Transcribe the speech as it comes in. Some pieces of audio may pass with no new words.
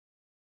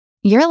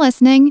You're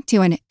listening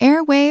to an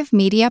Airwave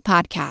Media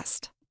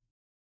Podcast.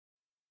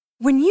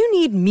 When you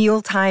need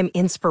mealtime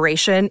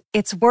inspiration,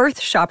 it's worth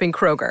shopping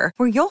Kroger,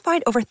 where you'll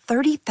find over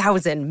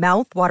 30,000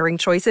 mouth-watering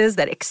choices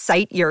that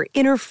excite your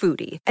inner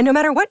foodie. And no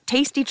matter what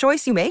tasty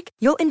choice you make,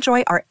 you'll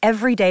enjoy our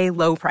everyday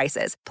low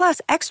prices, plus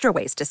extra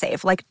ways to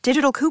save, like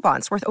digital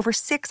coupons worth over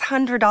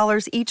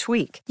 $600 each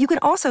week. You can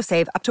also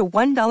save up to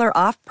 $1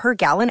 off per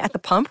gallon at the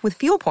pump with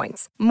fuel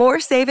points.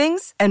 More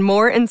savings and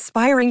more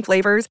inspiring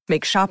flavors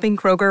make shopping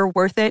Kroger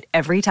worth it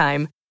every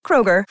time.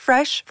 Kroger,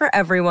 fresh for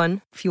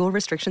everyone. Fuel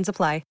restrictions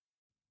apply.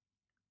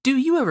 Do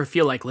you ever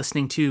feel like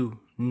listening to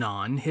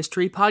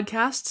non-history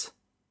podcasts?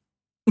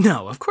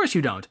 No, of course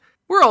you don't.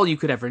 We're all you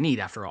could ever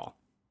need, after all.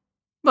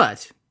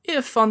 But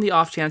if, on the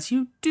off chance,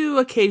 you do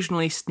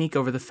occasionally sneak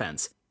over the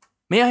fence,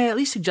 may I at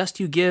least suggest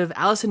you give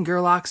Alison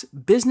Gerlach's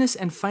business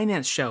and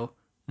finance show,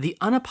 The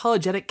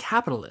Unapologetic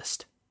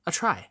Capitalist, a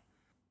try.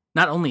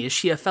 Not only is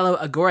she a fellow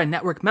Agora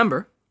Network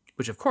member,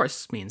 which of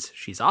course means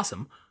she's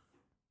awesome,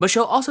 but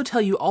she'll also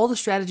tell you all the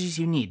strategies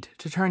you need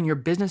to turn your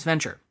business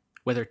venture,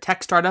 whether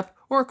tech startup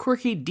or a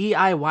quirky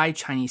DIY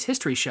Chinese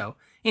history show,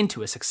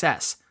 into a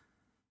success.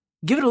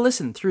 Give it a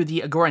listen through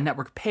the Agora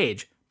Network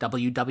page,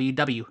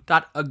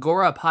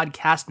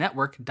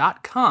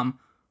 www.agorapodcastnetwork.com,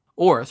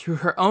 or through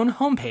her own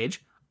homepage,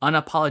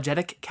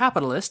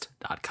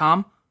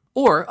 unapologeticcapitalist.com,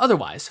 or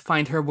otherwise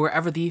find her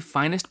wherever the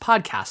finest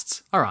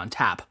podcasts are on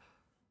tap.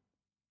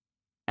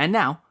 And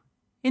now,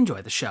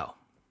 enjoy the show.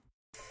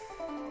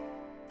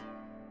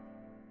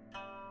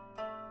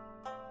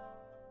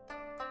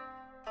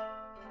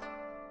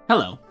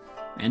 Hello,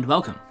 and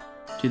welcome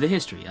to the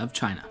History of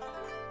China.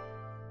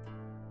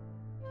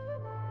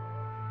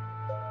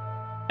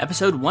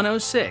 Episode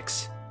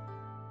 106,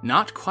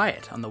 Not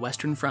Quiet on the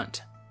Western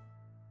Front.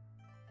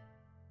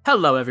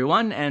 Hello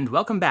everyone, and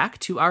welcome back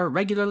to our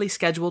regularly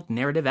scheduled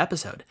narrative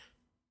episode.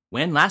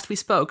 When last we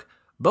spoke,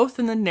 both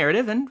in the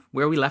narrative and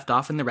where we left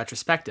off in the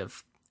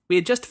retrospective, we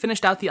had just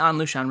finished out the An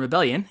Lushan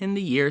Rebellion in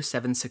the year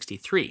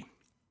 763,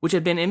 which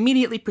had been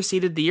immediately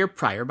preceded the year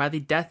prior by the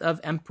death of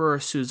Emperor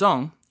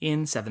Suzong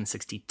in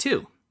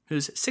 762,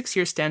 whose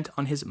 6-year stint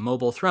on his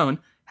mobile throne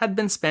had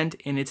been spent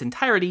in its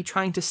entirety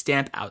trying to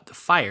stamp out the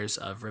fires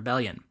of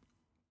rebellion.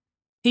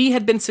 He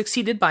had been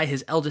succeeded by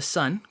his eldest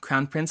son,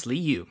 Crown Prince Li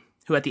Yu,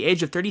 who at the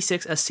age of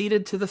 36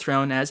 acceded to the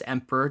throne as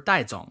Emperor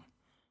Daizong.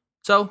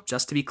 So,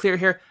 just to be clear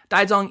here,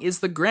 Daizong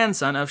is the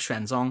grandson of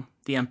Xuanzong,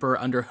 the emperor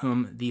under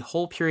whom the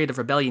whole period of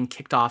rebellion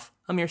kicked off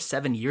a mere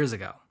 7 years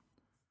ago.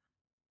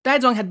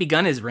 Daizong had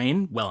begun his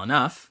reign well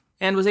enough,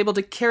 and was able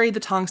to carry the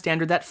Tang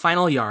standard that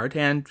final yard,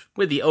 and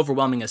with the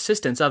overwhelming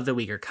assistance of the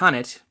Uyghur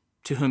Khanate,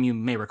 to whom you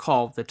may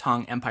recall the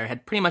Tang Empire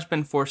had pretty much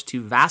been forced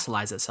to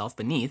vassalize itself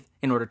beneath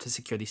in order to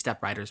secure the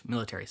Steppe Riders'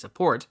 military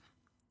support,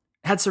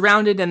 had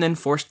surrounded and then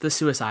forced the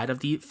suicide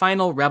of the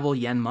final rebel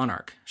Yan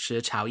monarch, Shi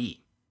Chaoyi.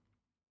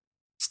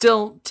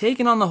 Still,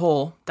 taken on the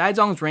whole,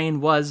 Daizong's reign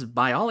was,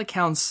 by all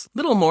accounts,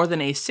 little more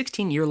than a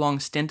 16-year-long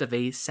stint of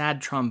a sad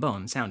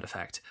trombone sound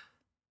effect.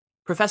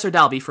 Professor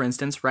Dalby, for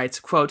instance, writes,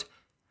 quote,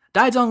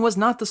 Daizong was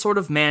not the sort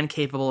of man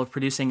capable of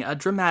producing a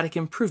dramatic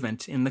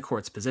improvement in the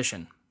court's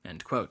position,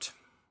 end quote.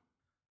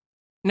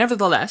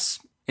 Nevertheless,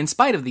 in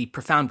spite of the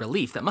profound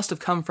relief that must have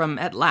come from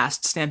at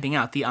last stamping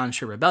out the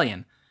Anshe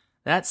Rebellion,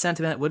 that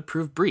sentiment would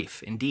prove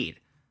brief indeed.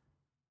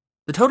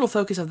 The total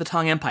focus of the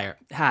Tang Empire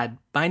had,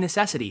 by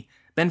necessity,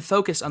 been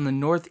focused on the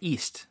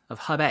northeast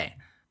of Hebei,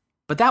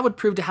 but that would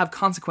prove to have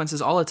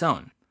consequences all its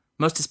own,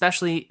 most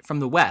especially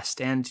from the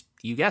west and,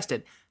 you guessed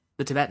it,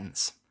 the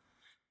Tibetans.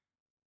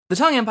 The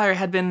Tang Empire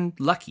had been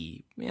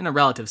lucky, in a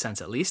relative sense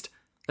at least,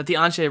 that the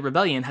Anshe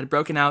Rebellion had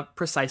broken out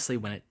precisely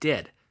when it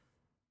did.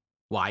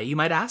 Why, you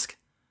might ask?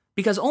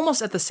 Because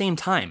almost at the same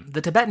time, the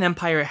Tibetan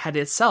Empire had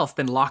itself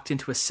been locked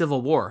into a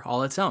civil war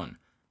all its own.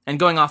 And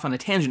going off on a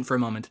tangent for a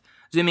moment,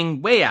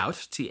 zooming way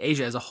out to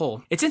Asia as a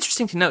whole, it's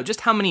interesting to note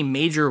just how many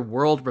major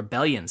world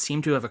rebellions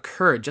seem to have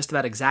occurred just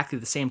about exactly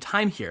the same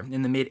time here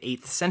in the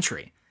mid-8th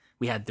century.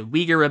 We had the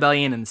Uyghur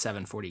Rebellion in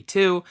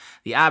 742,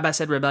 the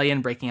Abbasid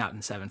Rebellion breaking out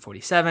in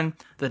 747,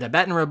 the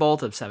Tibetan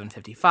Revolt of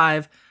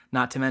 755,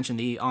 not to mention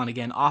the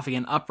on-again,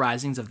 off-again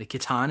uprisings of the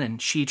Khitan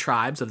and Shi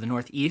tribes of the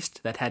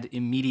northeast that had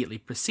immediately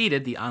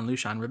preceded the An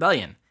Lushan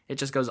Rebellion. It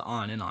just goes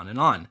on and on and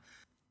on.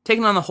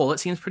 Taken on the whole,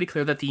 it seems pretty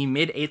clear that the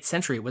mid-8th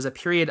century was a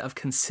period of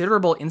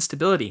considerable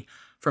instability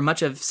for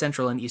much of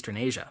Central and Eastern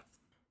Asia.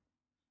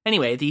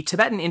 Anyway, the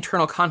Tibetan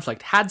internal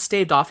conflict had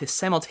staved off his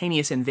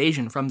simultaneous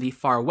invasion from the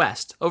far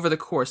west over the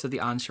course of the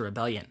Anshe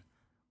Rebellion,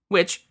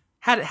 which,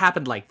 had it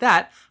happened like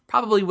that,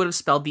 probably would have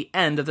spelled the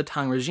end of the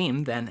Tang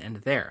regime then and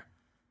there.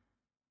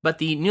 But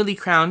the newly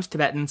crowned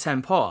Tibetan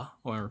Senpo,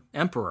 or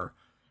emperor,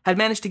 had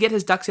managed to get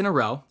his ducks in a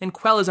row and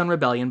quell his own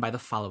rebellion by the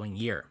following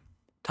year.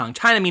 Tang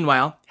China,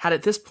 meanwhile, had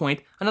at this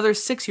point another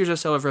 6 years or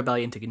so of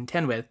rebellion to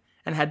contend with,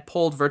 and had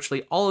pulled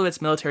virtually all of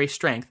its military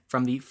strength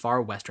from the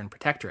far western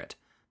protectorate.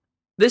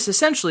 This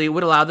essentially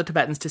would allow the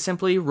Tibetans to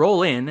simply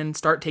roll in and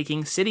start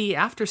taking city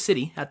after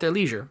city at their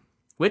leisure,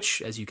 which,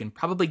 as you can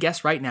probably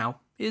guess right now,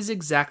 is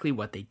exactly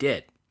what they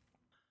did.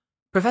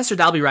 Professor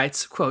Dalby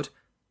writes, quote,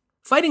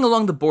 Fighting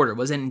along the border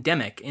was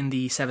endemic in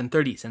the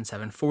 730s and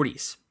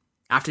 740s.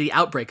 After the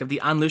outbreak of the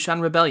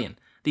Anlushan Rebellion,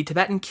 the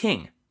Tibetan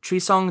king,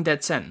 Trisong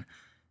Detsen,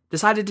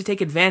 decided to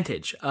take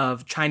advantage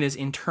of China's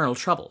internal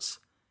troubles.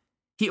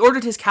 He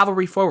ordered his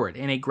cavalry forward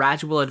in a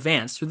gradual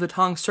advance through the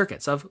Tang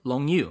circuits of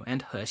Longyu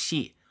and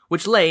Hexi,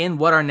 which lay in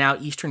what are now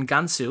eastern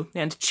Gansu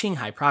and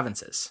Qinghai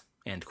provinces.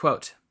 End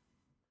quote.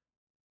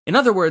 In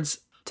other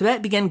words,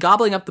 Tibet began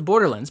gobbling up the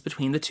borderlands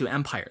between the two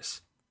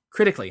empires,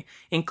 critically,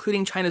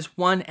 including China's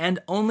one and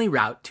only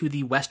route to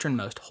the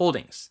westernmost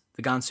holdings,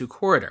 the Gansu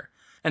corridor,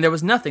 and there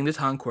was nothing the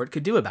Tang court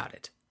could do about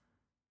it.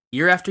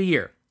 Year after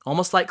year,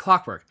 almost like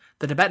clockwork,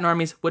 the Tibetan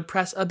armies would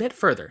press a bit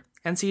further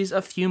and seize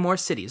a few more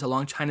cities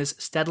along China's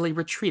steadily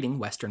retreating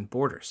western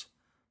borders.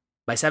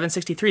 By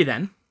 763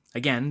 then,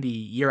 again the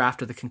year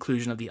after the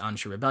conclusion of the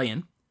Anshu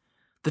Rebellion,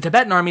 the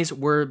Tibetan armies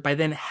were by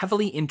then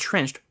heavily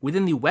entrenched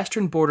within the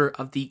western border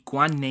of the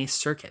Guanne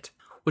circuit,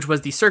 which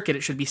was the circuit,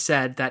 it should be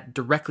said, that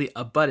directly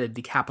abutted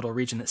the capital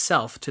region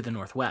itself to the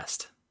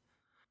northwest.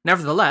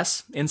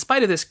 Nevertheless, in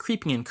spite of this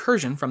creeping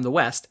incursion from the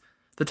west,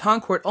 the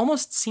Tang court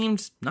almost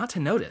seemed not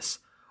to notice,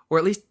 or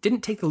at least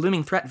didn't take the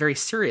looming threat very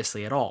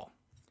seriously at all.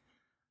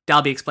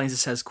 Dalby explains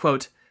this as,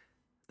 quote,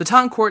 "The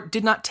Tang court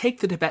did not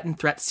take the Tibetan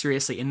threat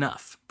seriously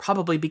enough,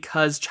 probably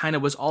because China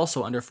was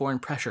also under foreign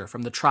pressure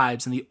from the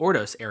tribes in the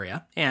Ordos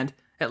area, and,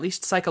 at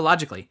least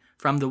psychologically,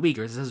 from the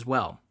Uyghurs as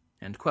well."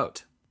 End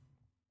quote.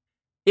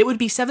 It would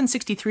be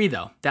 763,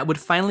 though, that would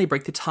finally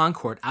break the Tang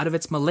court out of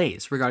its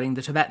malaise regarding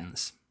the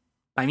Tibetans,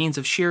 by means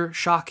of sheer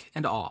shock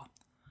and awe.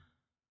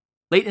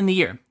 Late in the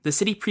year, the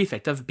city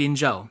prefect of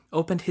Binzhou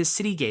opened his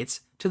city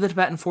gates to the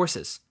Tibetan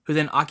forces, who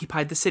then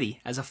occupied the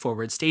city as a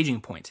forward staging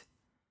point.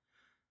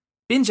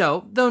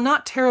 Binzhou, though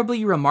not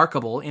terribly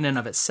remarkable in and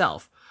of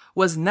itself,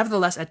 was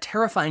nevertheless a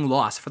terrifying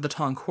loss for the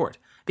Tang court,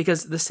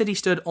 because the city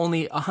stood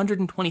only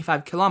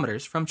 125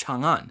 kilometers from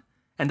Chang'an,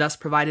 and thus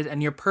provided a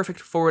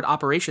near-perfect forward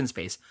operations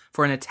base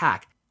for an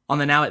attack on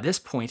the now at this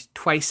point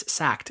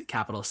twice-sacked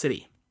capital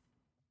city.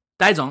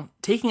 Daizong,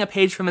 taking a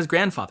page from his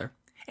grandfather,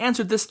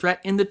 answered this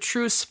threat in the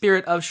true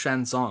spirit of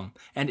Xuanzong,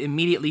 and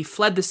immediately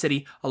fled the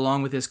city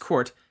along with his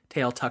court,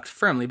 tail tucked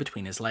firmly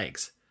between his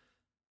legs.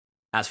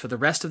 As for the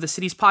rest of the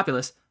city's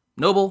populace,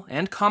 noble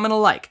and common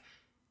alike,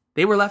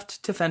 they were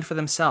left to fend for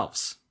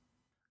themselves.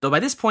 Though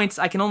by this point,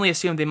 I can only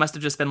assume they must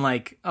have just been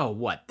like, oh,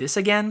 what, this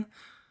again?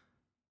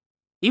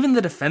 Even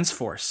the defense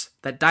force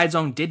that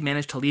Daizong did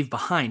manage to leave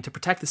behind to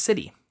protect the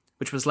city,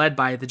 which was led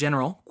by the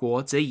general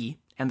Guo Ziyi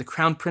and the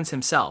crown prince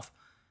himself,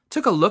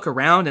 took a look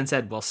around and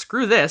said, well,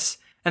 screw this,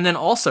 and then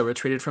also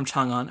retreated from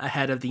Chang'an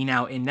ahead of the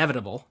now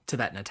inevitable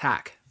Tibetan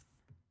attack.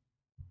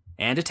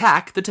 And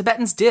attack the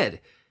Tibetans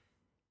did.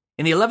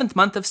 In the 11th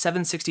month of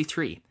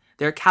 763,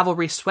 their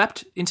cavalry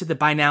swept into the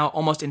by now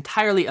almost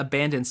entirely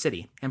abandoned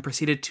city and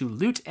proceeded to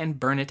loot and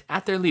burn it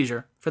at their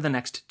leisure for the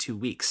next 2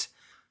 weeks.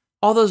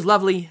 All those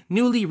lovely,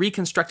 newly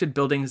reconstructed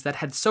buildings that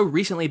had so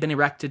recently been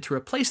erected to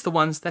replace the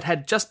ones that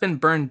had just been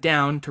burned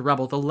down to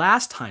rubble the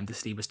last time the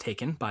city was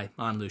taken by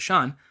An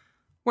Lushan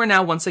were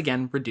now once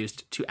again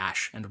reduced to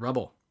ash and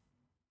rubble.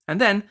 And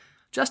then,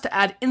 just to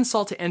add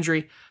insult to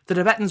injury, the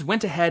Tibetans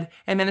went ahead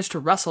and managed to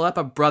rustle up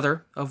a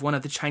brother of one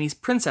of the Chinese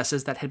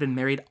princesses that had been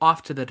married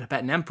off to the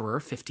Tibetan emperor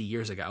 50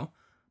 years ago,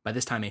 by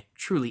this time a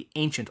truly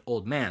ancient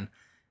old man,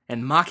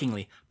 and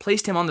mockingly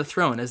placed him on the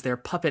throne as their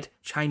puppet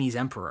Chinese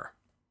emperor.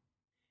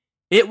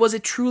 It was a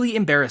truly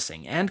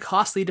embarrassing and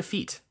costly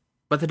defeat,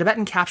 but the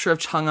Tibetan capture of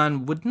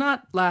Chang'an would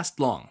not last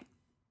long.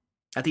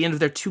 At the end of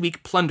their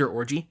 2-week plunder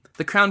orgy,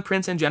 the Crown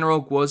Prince and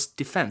General Guo's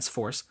defense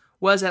force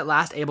was at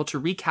last able to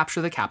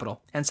recapture the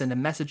capital and send a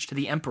message to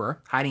the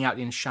emperor hiding out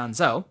in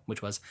Shanzhou,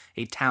 which was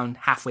a town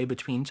halfway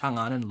between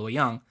Chang'an and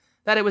Luoyang,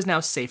 that it was now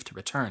safe to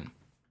return.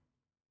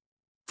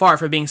 Far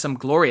from being some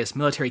glorious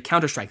military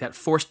counterstrike that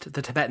forced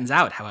the Tibetans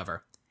out,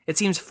 however, it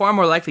seems far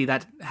more likely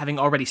that, having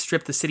already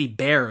stripped the city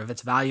bare of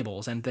its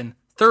valuables and then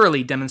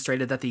thoroughly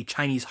demonstrated that the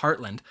Chinese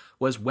heartland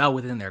was well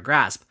within their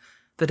grasp,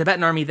 the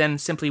Tibetan army then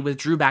simply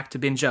withdrew back to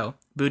Binzhou,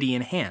 booty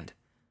in hand.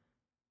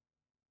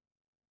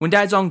 When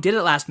Daizong did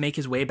at last make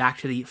his way back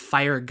to the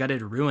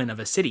fire-gutted ruin of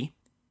a city,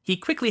 he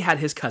quickly had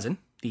his cousin,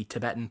 the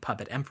Tibetan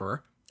puppet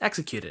emperor,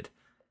 executed,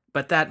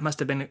 but that must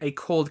have been a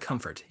cold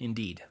comfort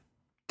indeed.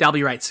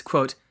 Dalby writes,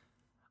 quote,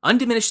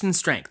 "Undiminished in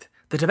strength,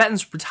 the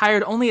Tibetans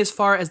retired only as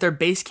far as their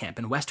base camp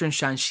in western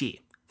Shanxi,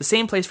 the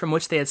same place from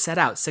which they had set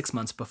out 6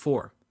 months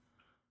before.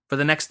 For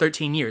the next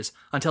 13 years,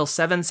 until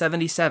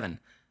 777,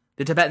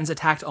 the Tibetans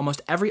attacked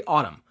almost every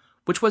autumn,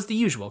 which was the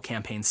usual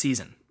campaign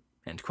season."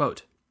 End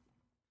quote.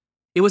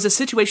 It was a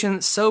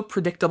situation so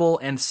predictable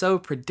and so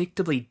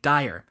predictably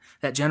dire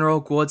that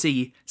General Guo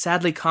Ziyi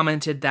sadly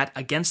commented that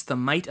against the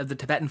might of the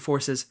Tibetan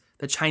forces,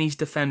 the Chinese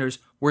defenders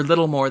were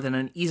little more than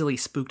an easily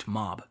spooked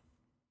mob.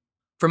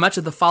 For much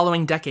of the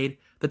following decade,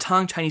 the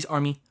Tang Chinese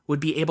army would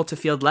be able to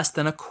field less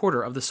than a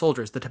quarter of the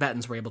soldiers the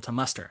Tibetans were able to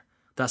muster,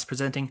 thus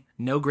presenting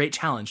no great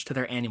challenge to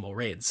their annual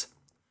raids.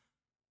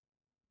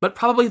 But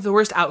probably the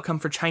worst outcome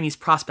for Chinese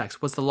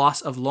prospects was the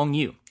loss of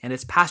Longyu and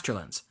its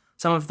pasturelands,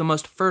 some of the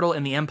most fertile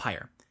in the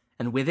empire,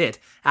 and with it,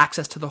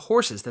 access to the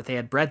horses that they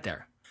had bred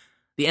there.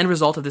 The end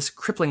result of this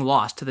crippling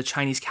loss to the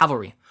Chinese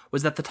cavalry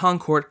was that the Tang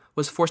court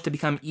was forced to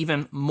become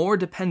even more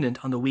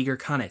dependent on the Uyghur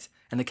Khanate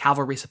and the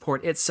cavalry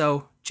support it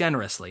so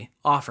generously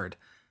offered,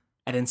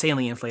 at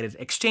insanely inflated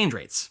exchange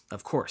rates,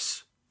 of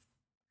course.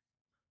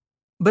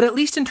 But at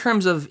least in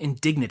terms of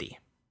indignity,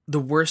 the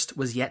worst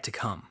was yet to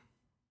come.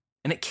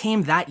 And it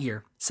came that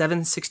year,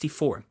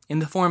 764, in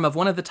the form of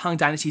one of the Tang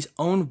dynasty's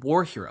own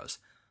war heroes,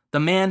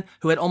 the man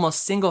who had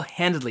almost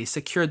single-handedly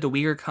secured the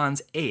Uyghur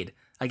Khan's aid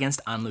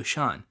against An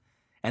Lushan,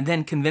 and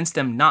then convinced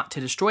them not to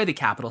destroy the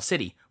capital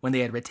city when they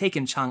had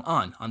retaken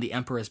Chang'an on the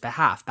emperor's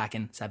behalf back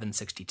in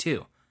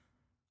 762.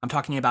 I'm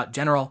talking about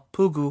General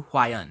Pugu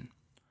Huaiyan.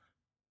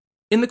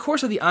 In the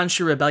course of the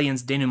Anshu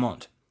Rebellion's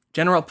denouement,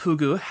 General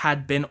Pugu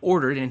had been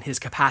ordered in his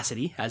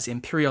capacity as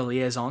imperial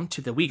liaison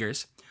to the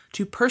Uyghurs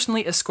to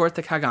personally escort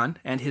the Khagan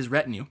and his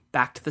retinue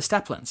back to the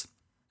steppelands,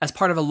 as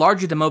part of a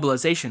larger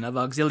demobilization of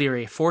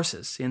auxiliary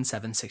forces in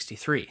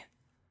 763.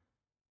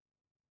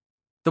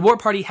 The war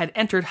party had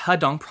entered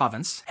Hedong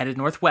province, headed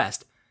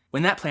northwest,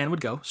 when that plan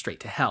would go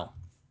straight to hell.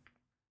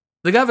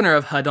 The governor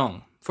of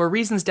Hedong, for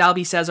reasons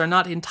Dalby says are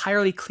not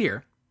entirely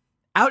clear,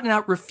 out and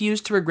out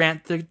refused to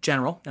grant the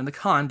general and the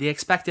Khan the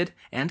expected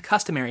and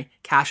customary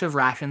cache of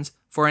rations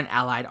for an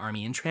allied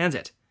army in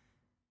transit.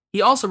 He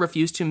also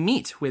refused to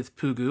meet with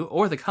Pugu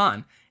or the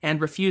Khan,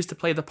 and refused to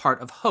play the part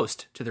of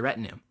host to the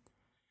retinue.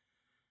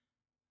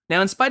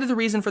 Now, in spite of the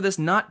reason for this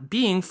not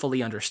being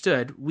fully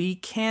understood, we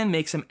can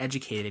make some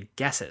educated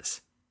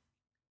guesses.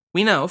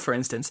 We know, for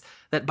instance,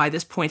 that by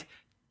this point,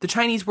 the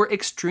Chinese were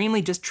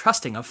extremely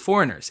distrusting of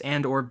foreigners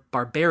and or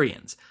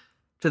barbarians,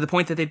 to the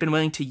point that they'd been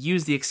willing to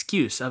use the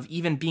excuse of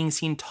even being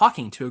seen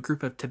talking to a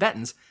group of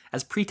Tibetans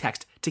as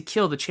pretext to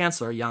kill the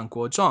Chancellor Yang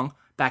Guozhong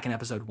back in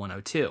episode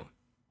 102.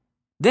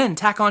 Then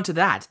tack onto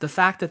that the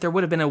fact that there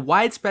would have been a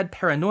widespread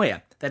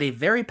paranoia that a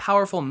very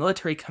powerful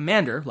military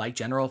commander like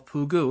General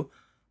Pugu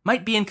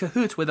might be in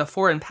cahoots with a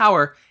foreign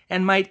power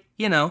and might,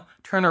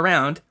 turn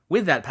around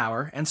with that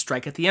power and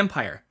strike at the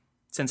empire,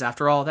 since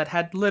after all that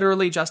had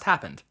literally just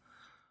happened.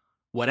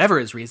 Whatever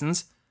his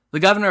reasons, the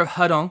governor of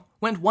Hedong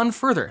went one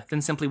further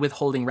than simply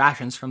withholding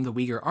rations from the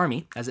Uyghur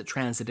army as it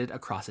transited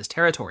across his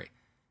territory.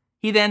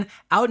 He then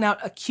out and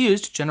out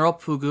accused General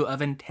Pugu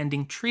of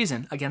intending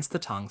treason against the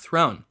Tang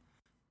throne.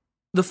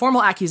 The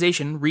formal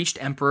accusation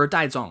reached Emperor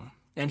Daizong,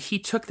 and he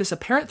took this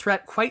apparent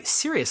threat quite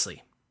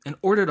seriously and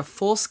ordered a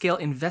full-scale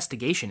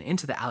investigation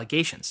into the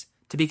allegations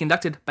to be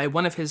conducted by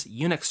one of his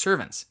eunuch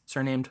servants,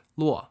 surnamed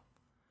Luo.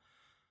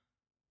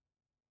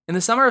 In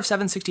the summer of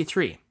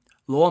 763,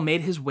 Luo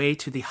made his way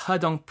to the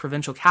Hedong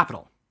provincial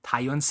capital,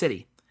 Taiyuan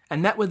City,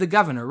 and met with the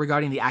governor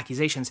regarding the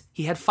accusations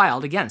he had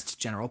filed against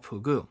General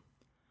Pugu.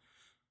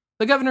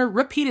 The governor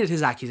repeated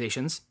his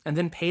accusations and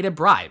then paid a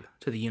bribe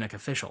to the eunuch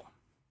official.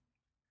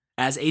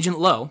 As Agent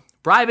Lo,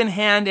 bribe in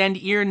hand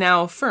and ear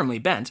now firmly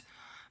bent,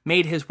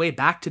 made his way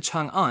back to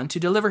Chang'an to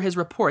deliver his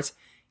reports,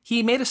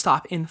 he made a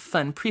stop in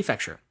Fen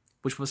Prefecture,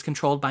 which was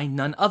controlled by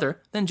none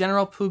other than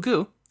General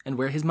Pugu and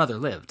where his mother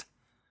lived.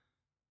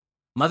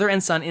 Mother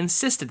and son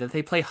insisted that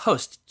they play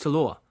host to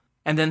Luo,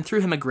 and then threw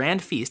him a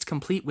grand feast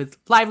complete with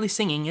lively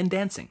singing and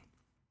dancing.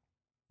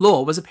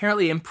 Luo was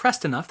apparently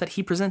impressed enough that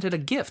he presented a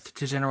gift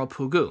to General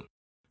Pugu,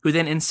 who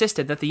then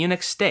insisted that the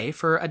eunuchs stay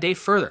for a day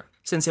further,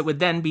 since it would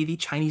then be the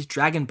Chinese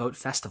Dragon Boat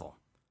Festival.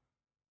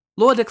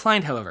 Luo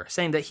declined, however,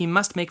 saying that he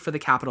must make for the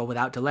capital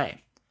without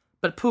delay.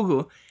 But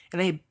Pugu,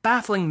 in a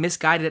baffling,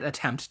 misguided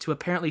attempt to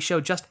apparently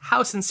show just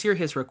how sincere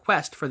his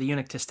request for the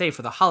eunuch to stay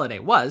for the holiday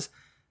was,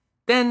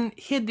 then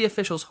hid the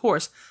official's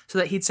horse so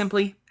that he'd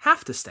simply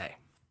have to stay.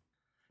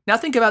 Now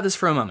think about this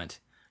for a moment.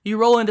 You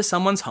roll into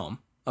someone's home,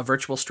 a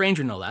virtual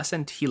stranger no less,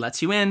 and he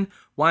lets you in,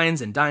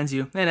 wines and dines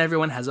you, and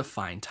everyone has a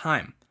fine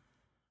time.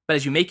 But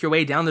as you make your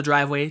way down the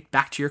driveway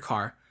back to your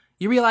car,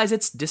 you realize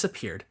it's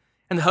disappeared,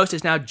 and the host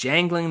is now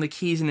jangling the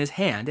keys in his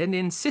hand and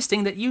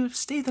insisting that you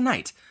stay the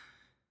night.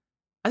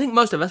 I think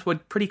most of us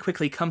would pretty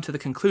quickly come to the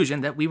conclusion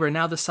that we were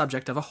now the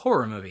subject of a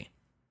horror movie.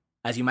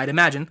 As you might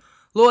imagine,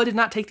 Luo did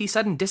not take the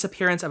sudden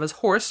disappearance of his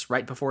horse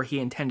right before he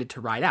intended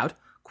to ride out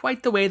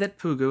quite the way that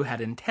Pugu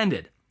had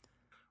intended.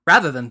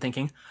 Rather than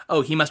thinking,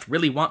 oh, he must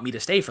really want me to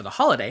stay for the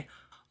holiday,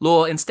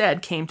 Luo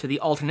instead came to the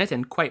alternate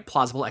and quite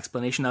plausible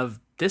explanation of,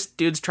 this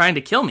dude's trying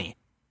to kill me.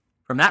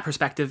 From that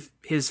perspective,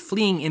 his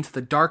fleeing into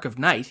the dark of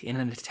night in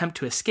an attempt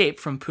to escape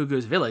from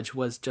Pugu's village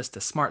was just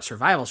a smart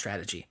survival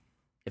strategy.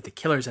 If the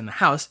killer's in the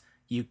house,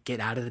 you get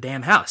out of the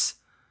damn house.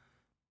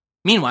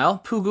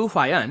 Meanwhile, Pugu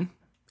Huaiyan,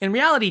 in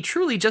reality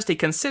truly just a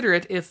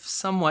considerate if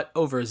somewhat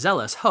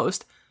overzealous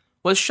host,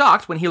 was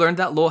shocked when he learned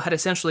that Luo had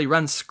essentially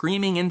run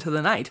screaming into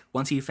the night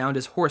once he found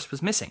his horse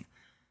was missing.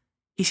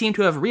 He seemed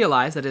to have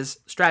realized that his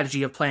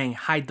strategy of playing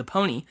hide the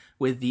pony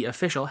with the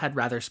official had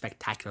rather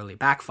spectacularly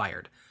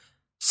backfired.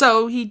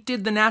 So he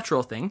did the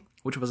natural thing,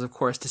 which was of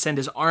course to send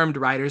his armed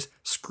riders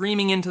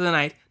screaming into the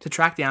night to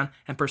track down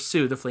and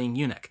pursue the fleeing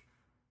eunuch.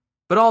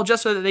 But all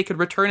just so that they could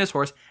return his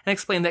horse and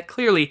explain that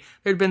clearly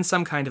there had been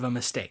some kind of a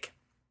mistake.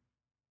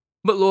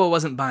 But Luo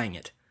wasn't buying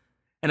it.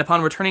 and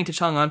upon returning to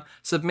Chang'an,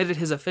 submitted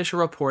his official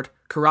report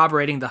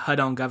corroborating the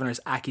Hedong governor's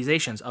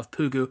accusations of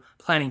Pugu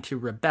planning to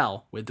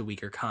rebel with the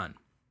weaker Khan.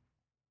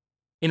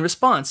 In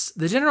response,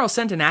 the general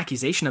sent an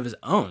accusation of his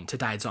own to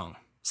Daizong,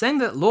 saying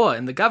that Luo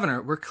and the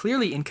governor were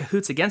clearly in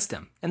cahoots against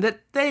him, and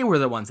that they were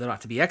the ones that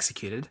ought to be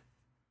executed.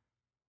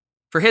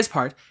 For his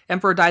part,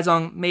 Emperor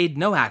Daizong made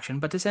no action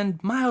but to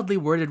send mildly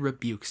worded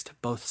rebukes to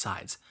both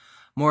sides,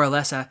 more or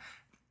less a,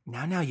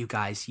 now you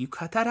guys, you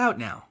cut that out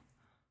now.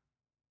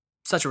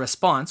 Such a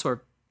response,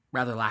 or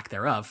rather lack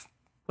thereof,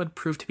 would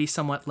prove to be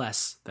somewhat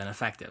less than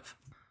effective.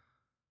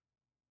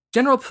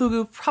 General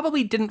Pugu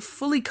probably didn't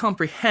fully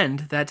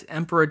comprehend that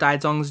Emperor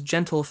Daizong's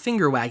gentle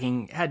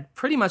finger-wagging had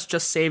pretty much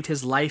just saved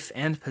his life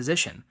and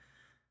position,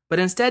 but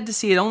instead to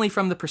see it only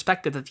from the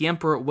perspective that the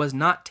emperor was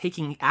not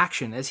taking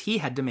action as he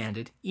had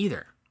demanded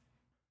either.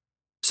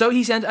 So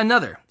he sent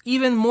another,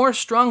 even more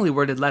strongly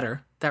worded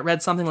letter that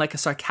read something like a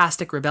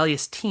sarcastic,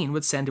 rebellious teen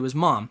would send to his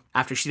mom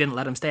after she didn't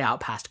let him stay out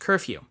past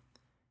curfew.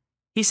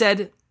 He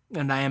said,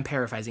 and I am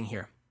paraphrasing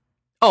here,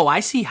 "Oh, I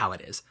see how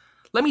it is.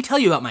 Let me tell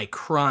you about my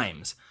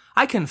crimes.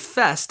 I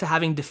confess to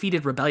having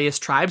defeated rebellious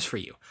tribes for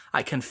you.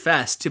 I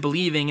confess to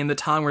believing in the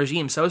Tang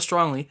regime so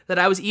strongly that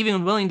I was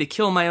even willing to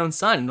kill my own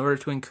son in order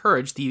to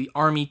encourage the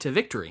army to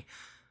victory.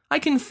 I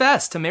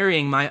confess to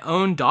marrying my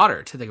own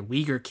daughter to the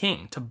Uyghur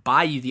king to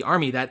buy you the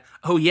army that,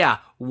 oh yeah,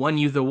 won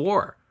you the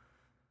war."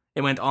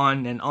 It went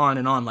on and on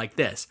and on like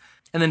this.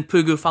 And then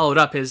Pugu followed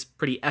up his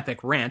pretty epic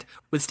rant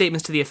with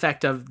statements to the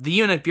effect of the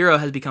eunuch bureau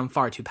has become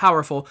far too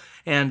powerful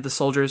and the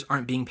soldiers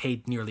aren't being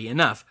paid nearly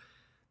enough.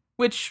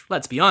 Which,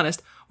 let's be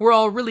honest, were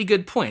all really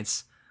good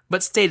points,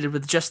 but stated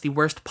with just the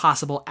worst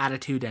possible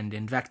attitude and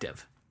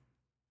invective.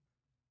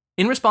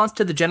 In response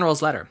to the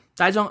general's letter,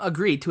 Daizong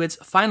agreed to its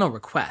final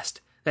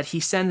request that he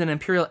send an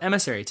imperial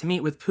emissary to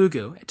meet with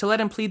Pugu to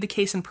let him plead the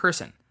case in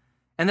person,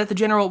 and that the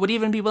general would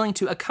even be willing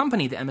to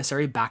accompany the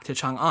emissary back to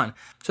Chang'an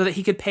so that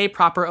he could pay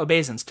proper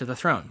obeisance to the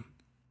throne.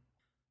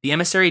 The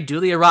emissary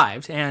duly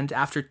arrived, and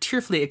after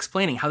tearfully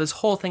explaining how this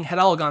whole thing had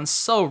all gone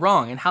so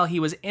wrong and how he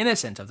was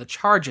innocent of the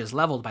charges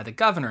leveled by the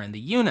governor and the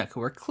eunuch who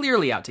were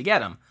clearly out to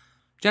get him,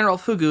 General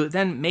Pugu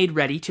then made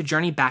ready to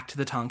journey back to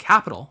the Tang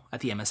capital at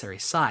the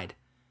emissary's side.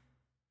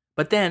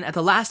 But then, at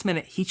the last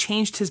minute, he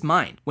changed his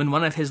mind when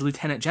one of his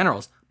lieutenant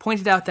generals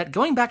pointed out that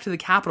going back to the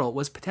capital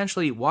was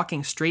potentially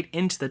walking straight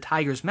into the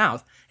tiger's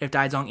mouth if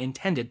Daizong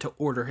intended to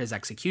order his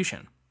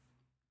execution.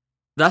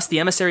 Thus, the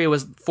emissary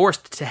was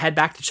forced to head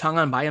back to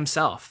Chang'an by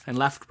himself, and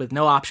left with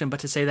no option but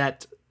to say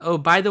that, oh,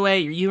 by the way,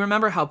 you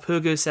remember how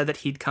Pugu said that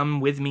he'd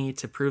come with me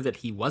to prove that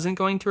he wasn't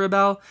going to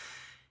rebel?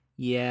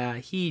 Yeah,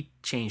 he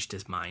changed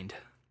his mind.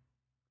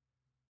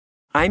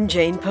 I'm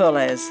Jane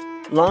Perlez,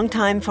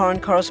 longtime foreign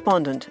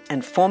correspondent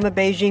and former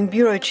Beijing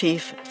bureau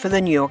chief for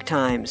the New York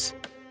Times.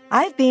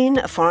 I've been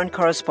a foreign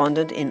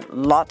correspondent in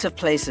lots of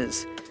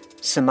places: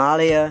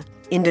 Somalia,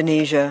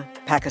 Indonesia,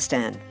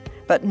 Pakistan.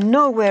 But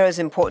nowhere as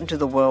important to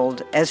the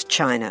world as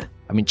China.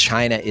 I mean,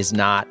 China is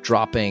not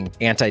dropping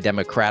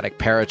anti-democratic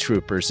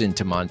paratroopers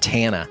into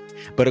Montana.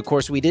 But of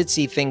course, we did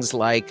see things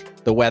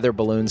like the weather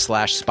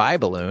balloon/spy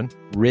balloon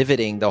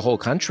riveting the whole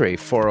country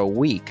for a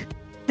week.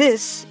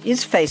 This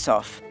is Face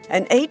Off,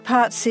 an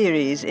 8-part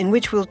series in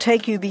which we'll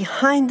take you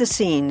behind the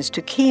scenes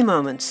to key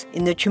moments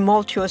in the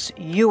tumultuous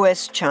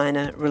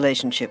US-China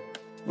relationship.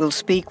 We'll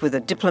speak with a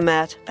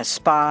diplomat, a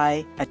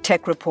spy, a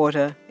tech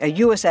reporter, a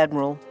US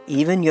admiral,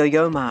 even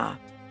Yo-Yo Ma.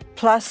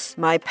 Plus,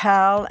 my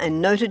pal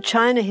and noted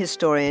China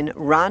historian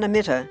Rana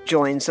Mitter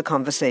joins the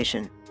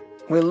conversation.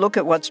 We'll look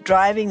at what's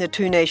driving the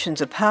two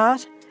nations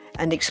apart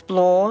and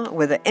explore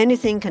whether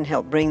anything can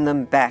help bring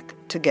them back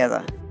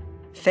together.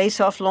 Face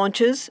Off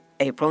launches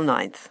April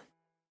 9th.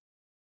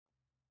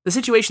 The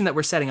situation that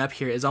we're setting up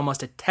here is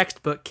almost a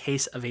textbook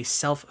case of a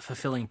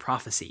self-fulfilling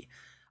prophecy.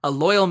 A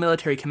loyal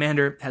military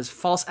commander has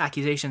false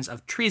accusations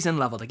of treason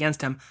leveled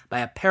against him by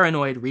a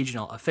paranoid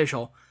regional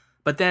official,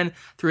 but then,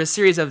 through a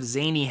series of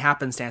zany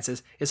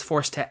happenstances, is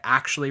forced to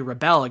actually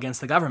rebel against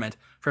the government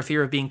for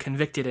fear of being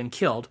convicted and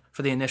killed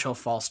for the initial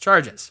false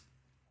charges.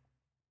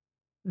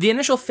 The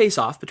initial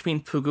face-off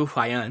between Pugu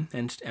Huaiyan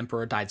and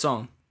Emperor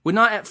Daizong would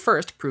not at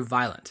first prove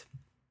violent,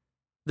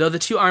 though the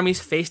two armies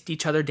faced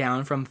each other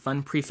down from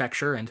Fun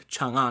Prefecture and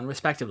Chang'an,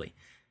 respectively.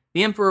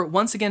 The emperor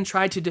once again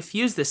tried to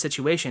defuse this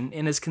situation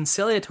in as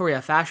conciliatory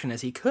a fashion as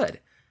he could.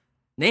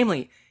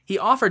 Namely, he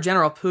offered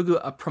General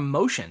Pugu a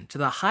promotion to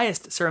the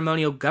highest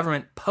ceremonial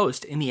government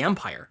post in the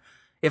empire,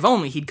 if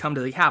only he'd come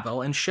to the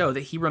capital and show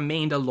that he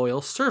remained a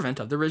loyal servant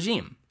of the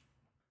regime.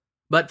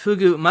 But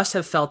Pugu must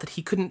have felt that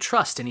he couldn't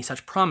trust any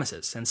such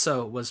promises, and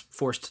so was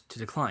forced to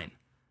decline.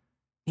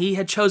 He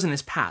had chosen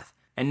his path,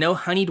 and no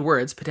honeyed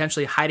words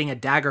potentially hiding a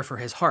dagger for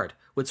his heart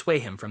would sway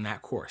him from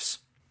that course.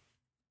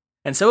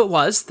 And so it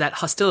was that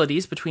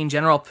hostilities between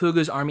General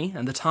Pugu's army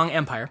and the Tang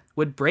Empire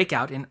would break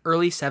out in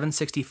early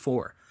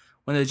 764,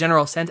 when the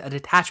general sent a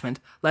detachment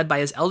led by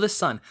his eldest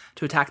son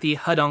to attack the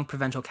Hedong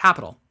provincial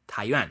capital,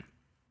 Taiyuan.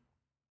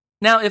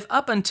 Now, if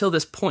up until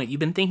this point you've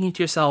been thinking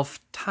to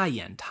yourself,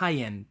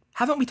 Taiyuan,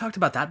 haven't we talked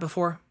about that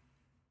before?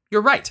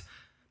 You're right.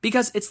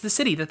 Because it's the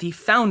city that the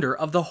founder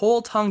of the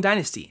whole Tang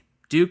dynasty,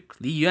 Duke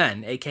Li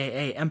Yuan,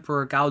 aka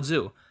Emperor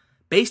Gaozu,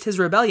 based his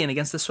rebellion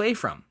against the Sui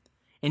from,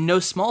 in no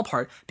small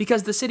part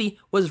because the city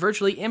was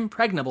virtually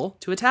impregnable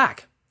to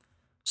attack.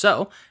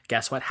 So,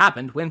 guess what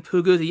happened when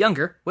Pugu the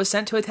Younger was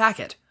sent to attack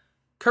it?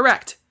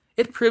 Correct,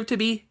 it proved to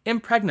be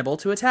impregnable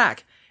to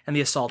attack, and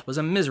the assault was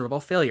a miserable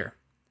failure.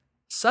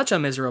 Such a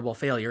miserable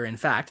failure, in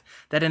fact,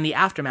 that in the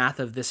aftermath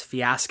of this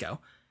fiasco,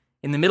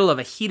 in the middle of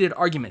a heated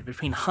argument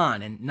between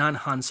Han and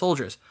non-Han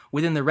soldiers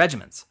within the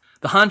regiments,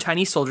 the Han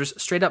Chinese soldiers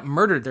straight up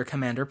murdered their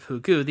commander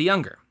Pugu the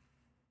Younger.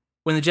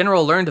 When the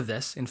general learned of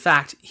this, in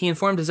fact, he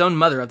informed his own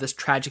mother of this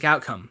tragic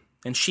outcome,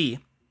 and she,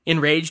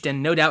 enraged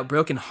and no doubt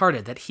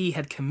broken-hearted that he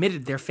had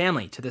committed their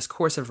family to this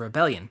course of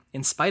rebellion,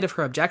 in spite of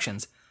her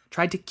objections,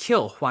 tried to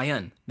kill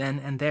Huayan then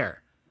and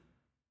there.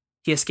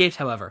 He escaped,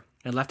 however,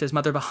 and left his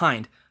mother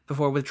behind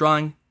before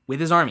withdrawing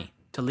with his army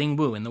to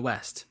Lingwu in the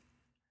west.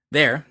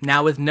 There,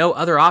 now with no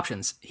other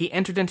options, he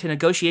entered into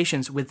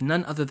negotiations with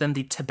none other than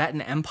the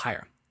Tibetan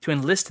Empire to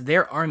enlist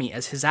their army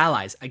as his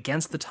allies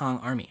against the Tang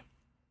army.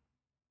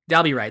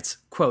 Dalby writes,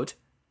 quote,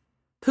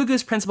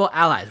 Pugu's principal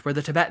allies were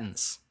the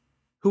Tibetans,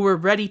 who were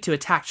ready to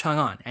attack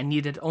Chang'an and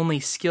needed only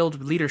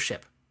skilled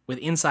leadership with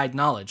inside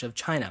knowledge of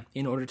China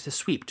in order to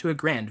sweep to a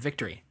grand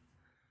victory.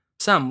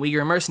 Some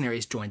Uyghur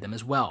mercenaries joined them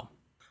as well.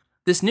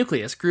 This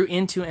nucleus grew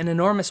into an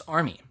enormous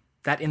army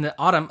that in the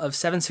autumn of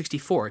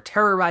 764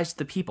 terrorized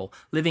the people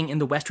living in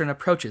the western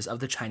approaches of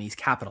the Chinese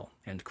capital.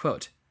 End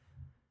quote.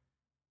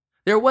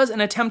 There was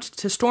an attempt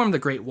to storm the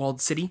Great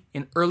Walled City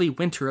in early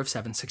winter of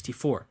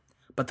 764,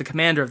 but the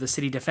commander of the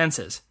city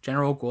defenses,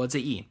 General Guo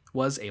Ziyi,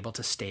 was able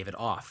to stave it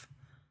off.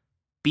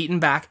 Beaten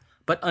back,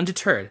 but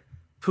undeterred,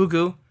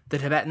 Pugu, the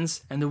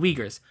Tibetans, and the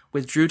Uyghurs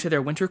withdrew to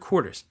their winter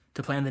quarters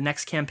to plan the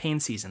next campaign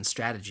season's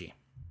strategy.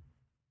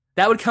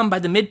 That would come by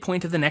the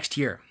midpoint of the next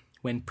year,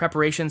 when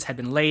preparations had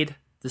been laid,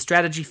 the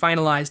strategy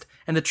finalized,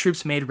 and the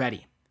troops made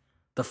ready.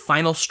 The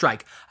final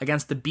strike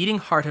against the beating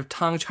heart of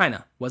Tang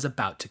China was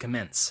about to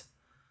commence.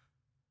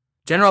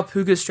 General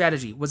Pugu's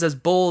strategy was as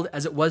bold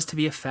as it was to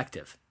be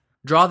effective.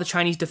 Draw the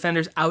Chinese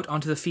defenders out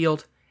onto the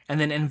field, and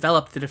then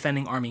envelop the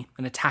defending army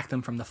and attack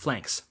them from the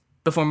flanks,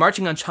 before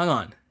marching on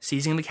Chang'an,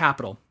 seizing the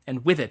capital,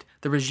 and with it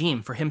the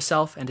regime for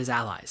himself and his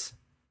allies.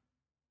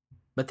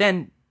 But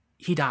then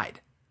he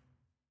died.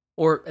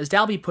 Or, as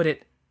Dalby put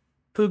it,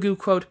 Pugu,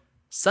 quote,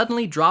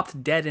 suddenly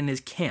dropped dead in his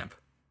camp,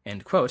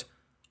 end quote,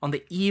 on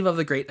the eve of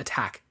the Great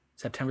Attack,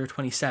 September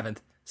 27th,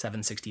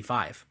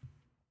 765.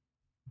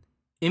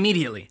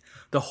 Immediately,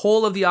 the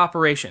whole of the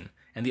operation,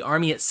 and the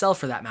army itself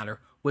for that matter,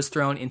 was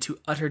thrown into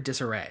utter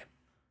disarray.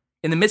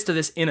 In the midst of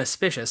this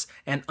inauspicious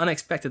and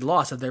unexpected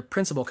loss of their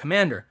principal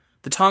commander,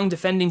 the Tang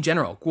defending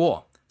general,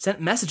 Guo,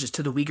 sent messages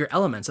to the Uyghur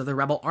elements of the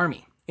rebel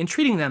army,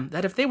 entreating them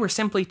that if they were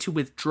simply to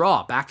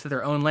withdraw back to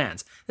their own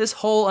lands, this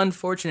whole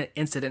unfortunate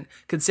incident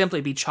could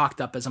simply be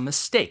chalked up as a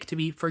mistake to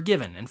be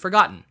forgiven and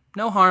forgotten.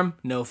 No harm,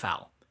 no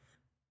foul.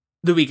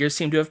 The Uyghurs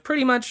seem to have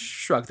pretty much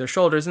shrugged their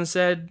shoulders and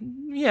said,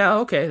 yeah,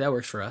 okay, that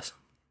works for us,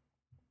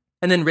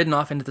 and then ridden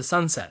off into the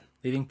sunset,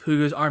 leaving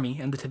Pugu's army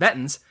and the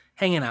Tibetans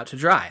hanging out to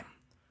dry.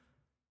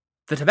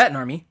 The Tibetan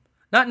army,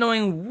 not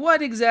knowing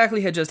what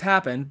exactly had just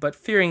happened, but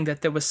fearing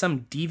that there was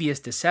some devious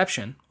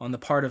deception on the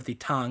part of the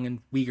Tang and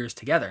Uyghurs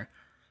together,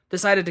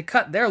 decided to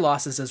cut their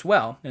losses as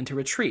well and to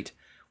retreat,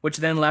 which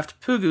then left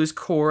Pugu's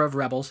core of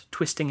rebels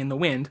twisting in the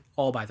wind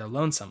all by their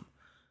lonesome.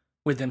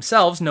 With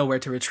themselves nowhere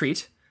to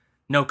retreat,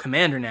 no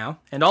commander now,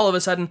 and all of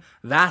a sudden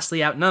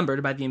vastly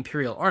outnumbered by the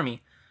imperial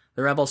army,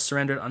 the rebels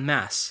surrendered en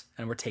masse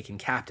and were taken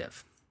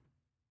captive.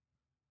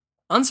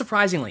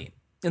 Unsurprisingly,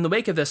 in the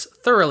wake of this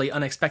thoroughly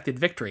unexpected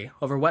victory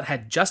over what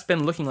had just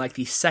been looking like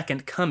the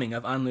second coming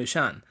of An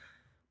Lushan,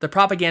 the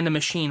propaganda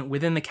machine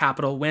within the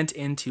capital went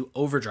into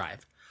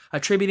overdrive,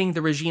 attributing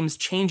the regime's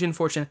change in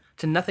fortune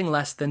to nothing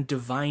less than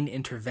divine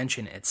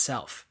intervention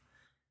itself.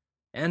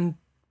 And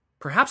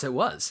perhaps it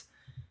was.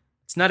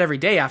 It's not every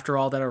day, after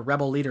all, that a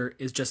rebel leader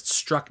is just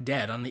struck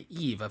dead on the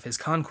eve of his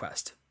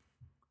conquest.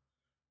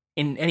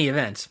 In any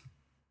event,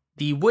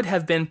 the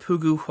would-have-been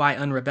Pugu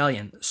Huai'an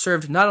rebellion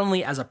served not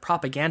only as a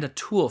propaganda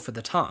tool for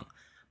the Tang,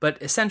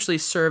 but essentially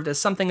served as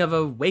something of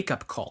a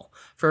wake-up call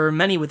for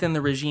many within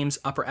the regime's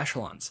upper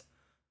echelons.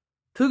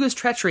 Pugu's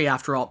treachery,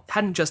 after all,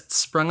 hadn't just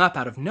sprung up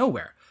out of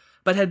nowhere,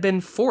 but had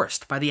been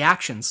forced by the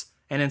actions,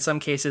 and in some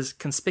cases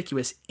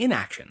conspicuous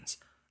inactions,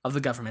 of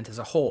the government as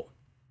a whole.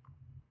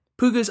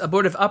 Pugu's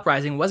abortive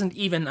uprising wasn't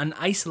even an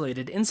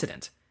isolated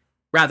incident.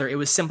 Rather, it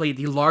was simply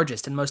the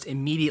largest and most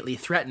immediately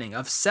threatening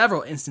of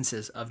several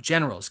instances of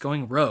generals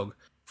going rogue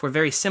for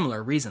very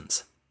similar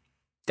reasons.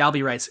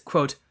 Dalby writes,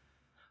 quote,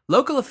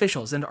 local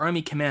officials and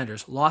army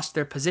commanders lost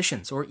their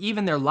positions or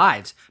even their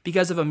lives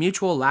because of a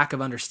mutual lack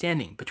of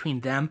understanding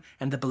between them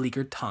and the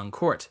beleaguered Tang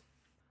court.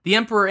 The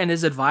emperor and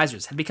his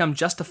advisors had become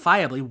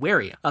justifiably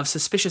wary of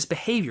suspicious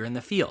behavior in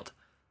the field,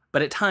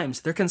 but at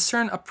times their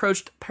concern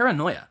approached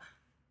paranoia.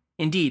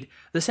 Indeed,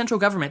 the central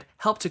government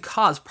helped to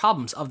cause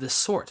problems of this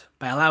sort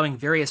by allowing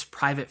various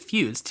private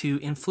feuds to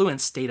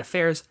influence state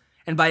affairs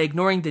and by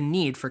ignoring the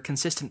need for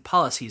consistent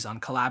policies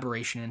on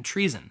collaboration and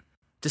treason,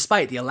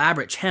 Despite the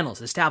elaborate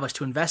channels established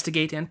to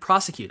investigate and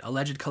prosecute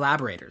alleged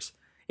collaborators,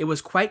 it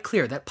was quite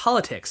clear that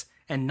politics,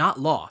 and not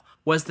law,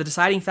 was the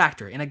deciding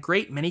factor in a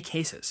great many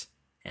cases."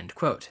 End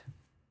quote.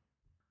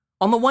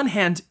 On the one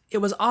hand, it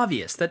was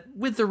obvious that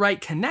with the right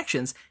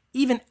connections,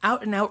 even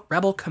out-and-out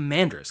rebel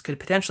commanders could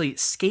potentially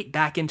skate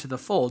back into the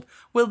fold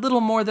with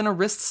little more than a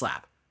wrist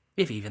slap,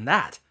 if even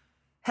that.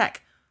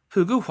 Heck,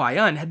 Hugu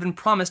Huaiyan had been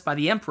promised by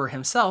the emperor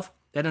himself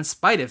that in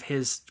spite of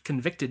his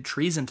convicted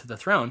treason to the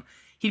throne,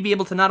 he'd be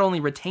able to not only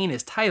retain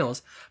his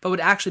titles, but would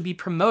actually be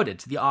promoted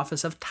to the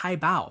office of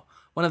Taibao,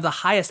 one of the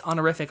highest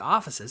honorific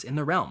offices in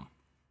the realm.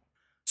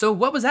 So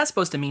what was that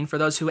supposed to mean for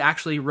those who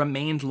actually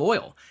remained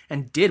loyal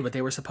and did what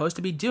they were supposed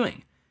to be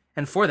doing,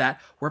 and for that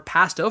were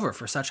passed over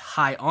for such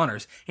high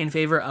honors in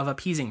favor of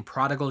appeasing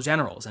prodigal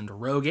generals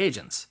and rogue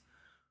agents?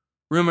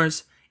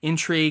 Rumors,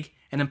 intrigue,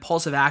 and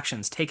impulsive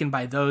actions taken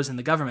by those in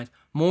the government,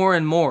 more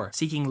and more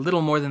seeking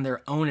little more than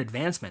their own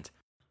advancement,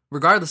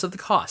 regardless of the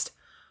cost,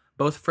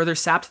 both further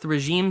sapped the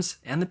regime's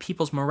and the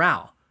people's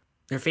morale,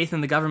 their faith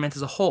in the government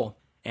as a whole,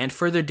 and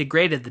further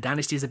degraded the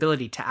dynasty's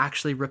ability to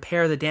actually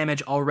repair the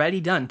damage already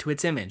done to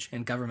its image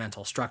and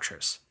governmental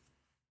structures.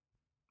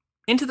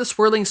 Into the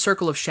swirling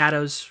circle of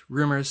shadows,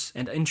 rumors,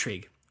 and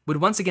intrigue would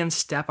once again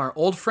step our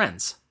old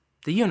friends,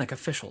 the eunuch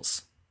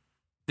officials.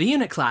 The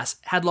eunuch class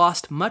had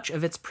lost much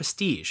of its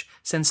prestige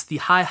since the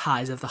high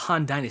highs of the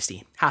Han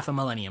dynasty half a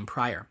millennium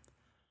prior.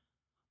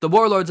 The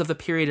warlords of the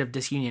period of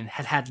disunion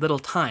had had little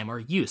time or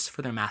use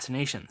for their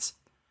machinations.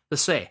 The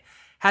Sui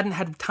hadn't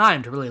had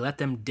time to really let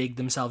them dig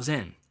themselves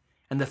in,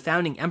 and the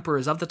founding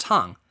emperors of the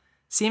Tang,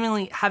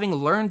 seemingly having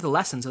learned the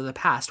lessons of the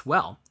past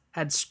well,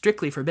 had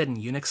strictly forbidden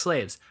eunuch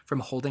slaves from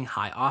holding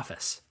high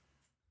office.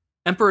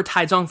 Emperor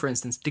Taizong, for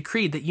instance,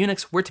 decreed that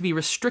eunuchs were to be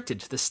restricted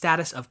to the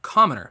status of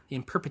commoner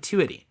in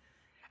perpetuity,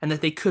 and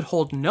that they could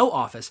hold no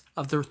office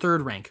of the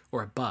third rank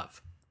or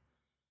above.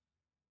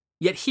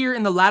 Yet here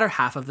in the latter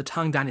half of the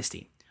Tang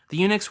dynasty, the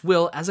eunuchs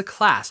will, as a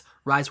class,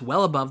 rise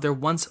well above their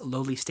once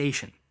lowly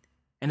station,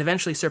 and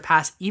eventually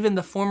surpass even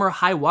the former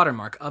high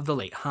watermark of the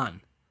late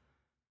Han.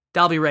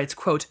 Dalby writes,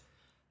 quote,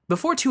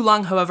 "Before too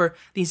long, however,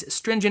 these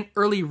stringent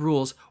early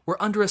rules were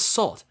under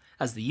assault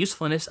as the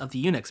usefulness of the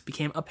eunuchs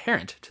became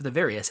apparent to the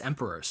various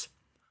emperors.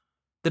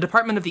 The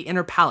department of the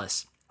inner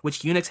palace,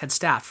 which eunuchs had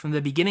staffed from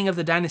the beginning of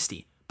the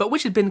dynasty, but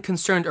which had been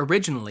concerned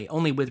originally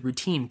only with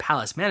routine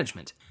palace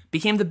management,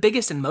 became the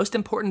biggest and most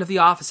important of the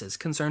offices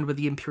concerned with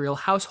the imperial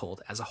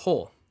household as a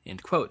whole."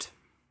 End quote.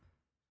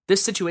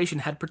 This situation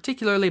had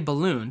particularly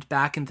ballooned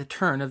back in the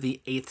turn of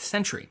the 8th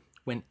century,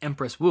 when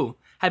Empress Wu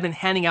had been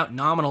handing out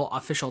nominal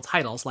official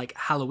titles like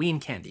Halloween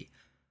candy,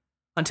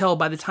 until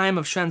by the time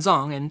of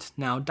Xuanzong and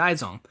now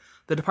Daizong,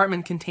 the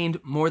department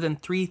contained more than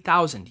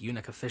 3,000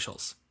 eunuch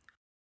officials.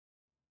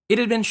 It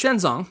had been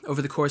Xuanzong,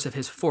 over the course of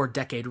his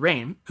 4-decade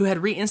reign, who had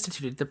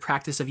reinstituted the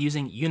practice of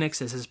using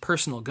eunuchs as his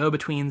personal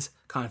go-betweens,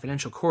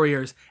 confidential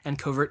couriers, and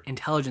covert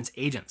intelligence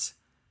agents.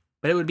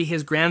 But it would be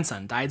his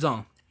grandson,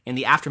 Daizong, in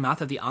the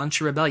aftermath of the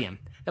Anshi Rebellion,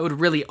 that would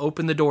really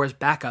open the doors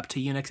back up to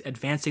eunuchs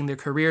advancing their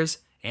careers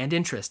and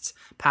interests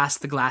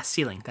past the glass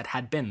ceiling that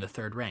had been the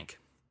third rank.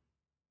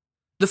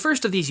 The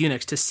first of these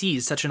eunuchs to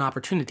seize such an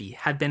opportunity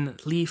had been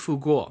Li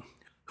Fuguo,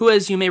 who,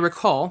 as you may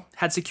recall,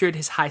 had secured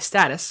his high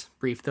status,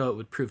 brief though it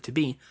would prove to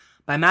be,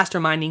 by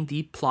masterminding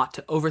the plot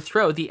to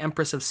overthrow the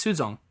Empress of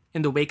Suzong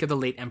in the wake of the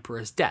late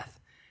emperor's death,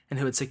 and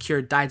who had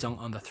secured Daizong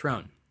on the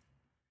throne.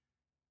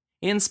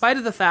 In spite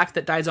of the fact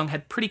that Daizong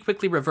had pretty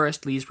quickly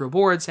reversed Li's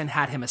rewards and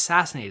had him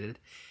assassinated,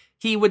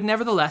 he would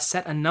nevertheless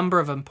set a number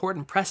of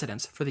important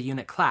precedents for the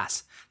eunuch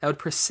class that would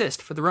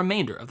persist for the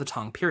remainder of the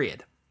Tang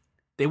period.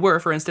 They were,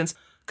 for instance,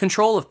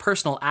 control of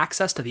personal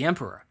access to the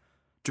emperor,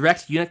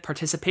 direct eunuch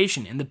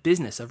participation in the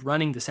business of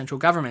running the central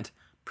government,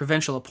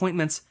 provincial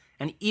appointments,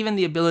 and even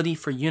the ability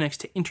for eunuchs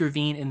to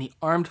intervene in the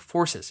armed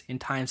forces in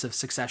times of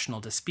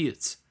successional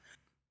disputes.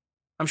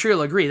 I'm sure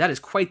you'll agree that is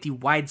quite the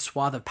wide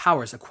swath of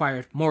powers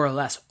acquired more or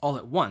less all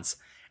at once,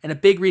 and a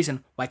big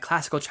reason why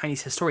classical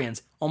Chinese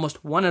historians,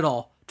 almost one and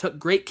all, took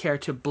great care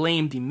to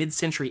blame the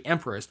mid-century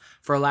emperors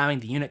for allowing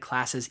the eunuch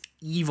class's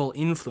evil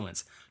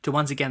influence to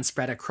once again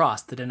spread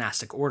across the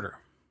dynastic order.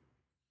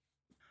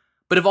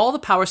 But of all the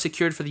power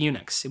secured for the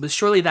eunuchs, it was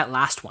surely that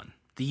last one,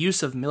 the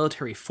use of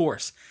military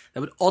force,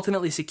 that would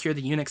ultimately secure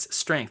the eunuchs'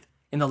 strength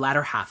in the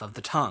latter half of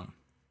the Tang.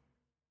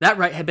 That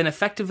right had been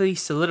effectively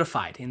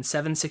solidified in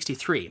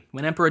 763,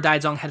 when Emperor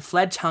Daizong had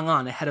fled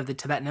Chang'an ahead of the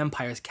Tibetan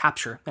Empire's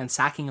capture and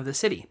sacking of the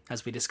city,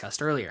 as we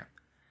discussed earlier.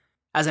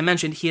 As I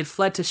mentioned, he had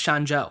fled to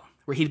Shanzhou,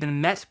 where he'd been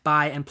met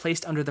by and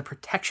placed under the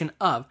protection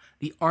of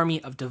the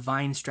Army of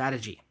Divine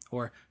Strategy,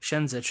 or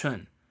Shenzi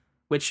Chun,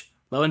 which,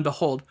 lo and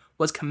behold,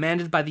 was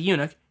commanded by the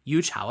eunuch Yu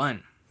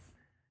Chaoan.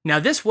 Now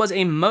this was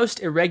a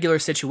most irregular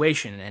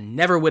situation and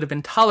never would have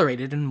been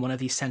tolerated in one of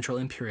these central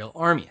imperial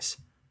armies.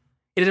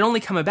 It had only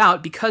come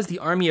about because the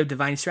Army of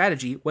Divine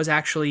Strategy was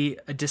actually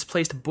a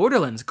displaced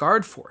borderlands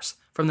guard force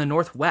from the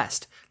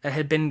northwest that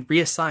had been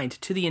reassigned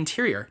to the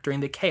interior during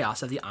the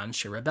chaos of the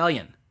Anshi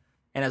Rebellion.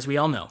 And as we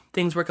all know,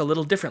 things work a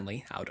little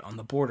differently out on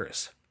the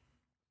borders.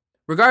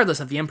 Regardless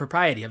of the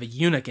impropriety of a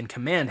eunuch in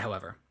command,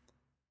 however,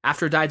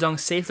 after Daizong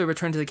safely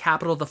returned to the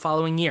capital the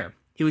following year,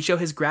 he would show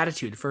his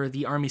gratitude for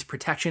the army's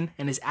protection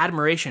and his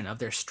admiration of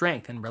their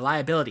strength and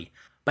reliability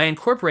by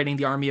incorporating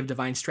the Army of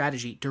Divine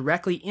Strategy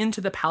directly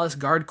into the Palace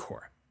Guard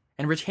Corps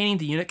and retaining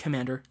the unit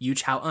commander Yu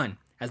Chao-un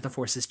as the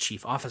force's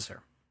chief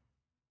officer.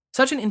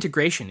 Such an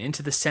integration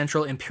into the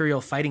central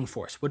imperial fighting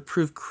force would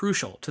prove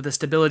crucial to the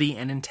stability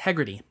and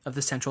integrity of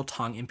the central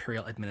Tang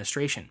imperial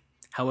administration,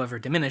 however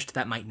diminished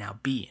that might now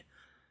be.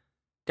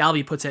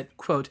 Dalby puts it,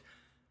 quote,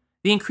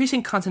 "The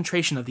increasing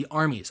concentration of the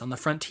armies on the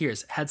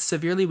frontiers had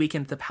severely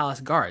weakened the palace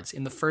guards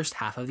in the first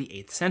half of the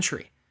 8th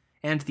century,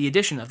 and the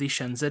addition of the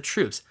Shenzi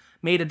troops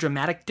made a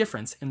dramatic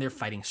difference in their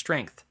fighting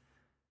strength.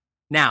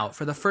 Now,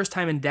 for the first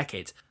time in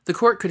decades, the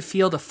court could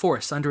field a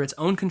force under its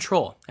own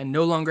control and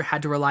no longer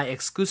had to rely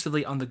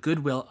exclusively on the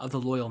goodwill of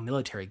the loyal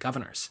military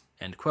governors."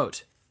 End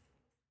quote.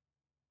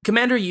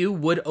 Commander Yu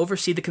would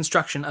oversee the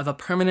construction of a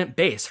permanent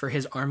base for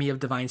his Army of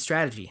Divine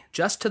Strategy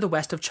just to the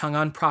west of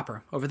Chang'an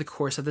proper over the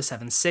course of the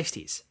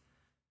 760s.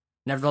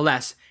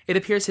 Nevertheless, it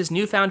appears his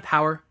newfound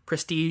power,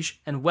 prestige,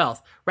 and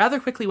wealth rather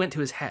quickly went to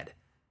his head.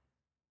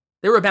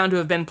 There were bound to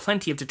have been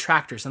plenty of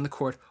detractors in the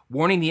court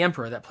warning the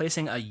emperor that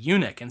placing a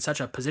eunuch in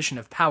such a position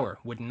of power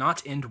would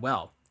not end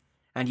well,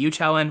 and Yu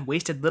Chao-en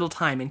wasted little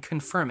time in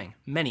confirming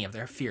many of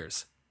their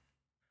fears.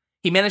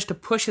 He managed to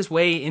push his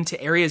way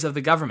into areas of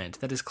the government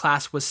that his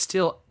class was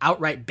still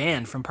outright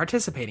banned from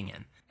participating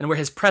in, and where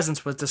his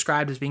presence was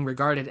described as being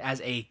regarded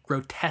as a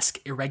grotesque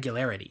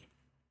irregularity.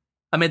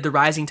 Amid the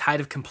rising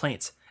tide of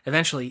complaints,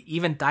 eventually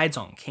even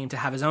Daizong came to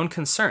have his own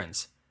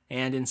concerns,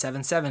 and in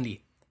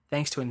 770,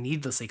 thanks to a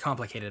needlessly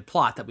complicated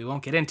plot that we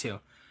won't get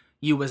into,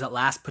 Yu was at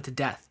last put to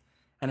death,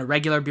 and a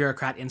regular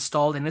bureaucrat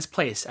installed in his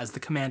place as the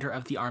commander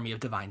of the Army of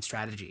Divine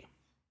Strategy.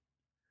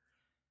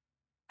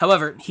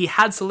 However, he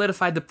had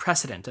solidified the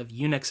precedent of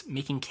eunuchs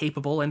making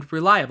capable and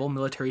reliable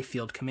military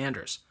field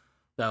commanders,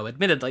 though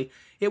admittedly,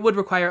 it would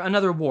require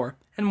another war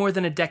and more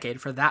than a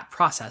decade for that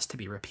process to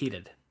be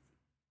repeated.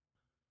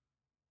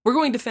 We're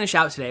going to finish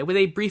out today with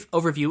a brief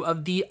overview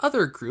of the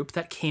other group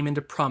that came into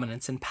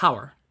prominence and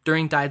power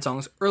during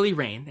Daizong's early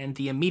reign and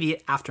the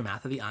immediate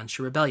aftermath of the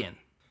Anshu Rebellion,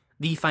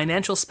 the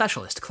financial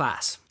specialist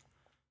class.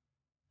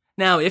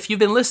 Now, if you've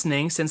been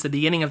listening since the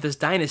beginning of this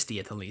dynasty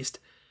at the least,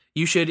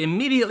 you should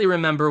immediately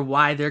remember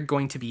why they're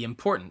going to be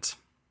important.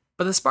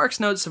 But the Sparks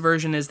Notes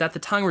version is that the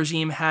Tang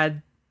regime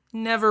had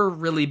never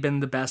really been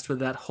the best with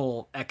that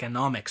whole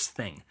economics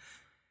thing,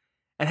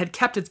 and had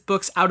kept its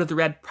books out of the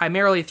red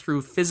primarily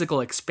through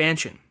physical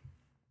expansion,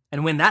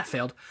 and when that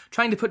failed,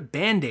 trying to put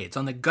band-aids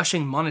on the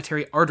gushing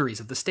monetary arteries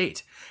of the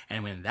state,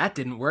 and when that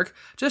didn't work,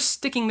 just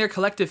sticking their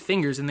collective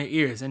fingers in their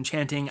ears and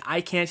chanting,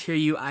 "I can't hear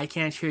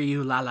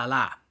you, la la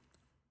la."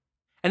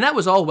 And that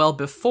was all well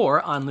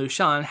before An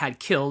Lushan had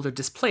killed or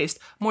displaced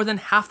more than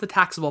half the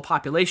taxable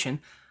population,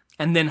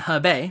 and then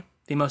Hebei,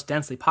 the most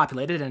densely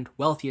populated and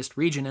wealthiest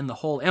region in the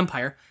whole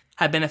empire,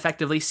 had been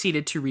effectively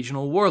ceded to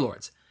regional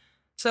warlords.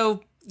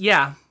 So,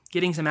 yeah,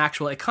 getting some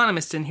actual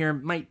economists in here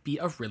might be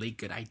a really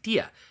good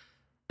idea.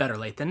 Better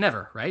late than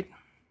never, right?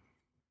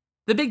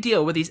 The big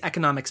deal with these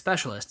economic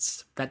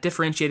specialists that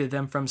differentiated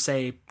them from,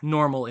 say,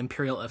 normal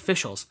imperial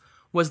officials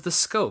was the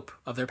scope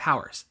of their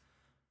powers.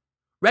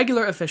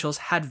 Regular officials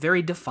had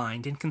very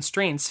defined and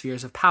constrained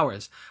spheres of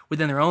powers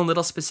within their own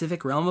little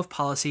specific realm of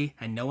policy,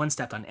 and no one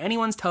stepped on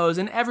anyone's toes,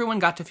 and everyone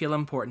got to feel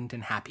important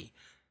and happy.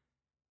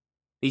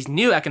 These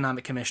new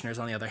economic commissioners,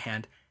 on the other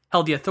hand,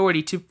 held the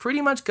authority to pretty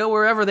much go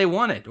wherever they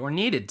wanted or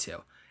needed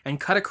to,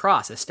 and cut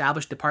across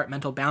established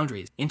departmental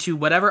boundaries into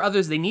whatever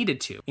others they needed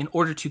to in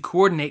order to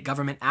coordinate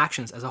government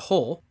actions as a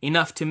whole,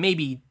 enough to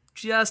maybe,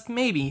 just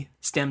maybe,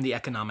 stem the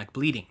economic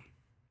bleeding.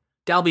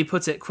 Dalby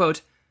puts it,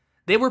 quote,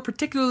 "They were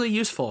particularly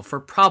useful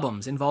for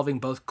problems involving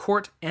both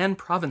court and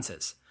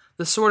provinces,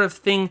 the sort of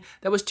thing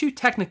that was too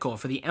technical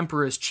for the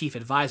emperor's chief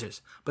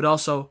advisors, but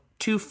also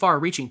too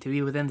far-reaching to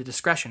be within the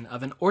discretion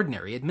of an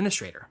ordinary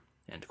administrator."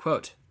 End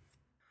quote.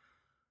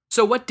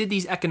 So what did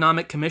these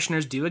economic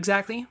commissioners do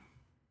exactly?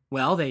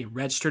 Well, they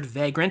registered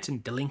vagrant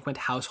and delinquent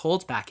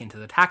households back into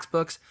the tax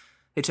books,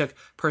 they took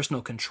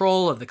personal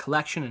control of the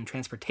collection and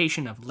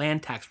transportation of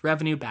land tax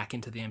revenue back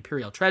into the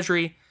imperial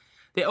treasury,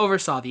 they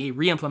oversaw the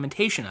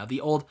re-implementation of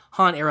the old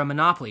Han-era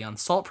monopoly on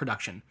salt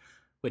production,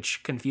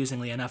 which,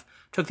 confusingly enough,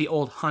 took the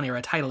old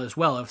Han-era title as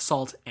well of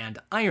Salt and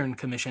Iron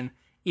Commission,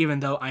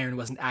 even though iron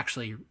wasn't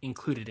actually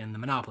included in the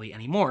monopoly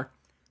anymore,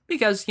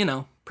 because,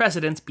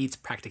 precedence beats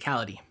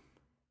practicality.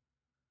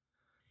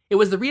 It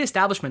was the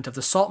re-establishment of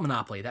the salt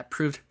monopoly that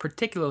proved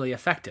particularly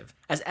effective,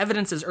 as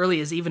evidenced as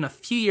early as even a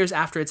few years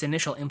after its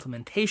initial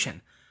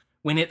implementation,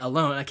 when it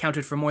alone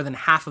accounted for more than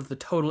half of the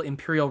total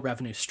imperial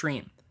revenue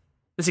stream.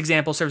 This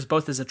example serves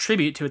both as a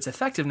tribute to its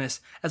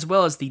effectiveness, as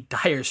well as the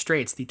dire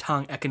straits the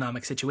Tang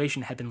economic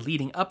situation had been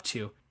leading up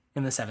to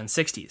in the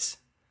 760s.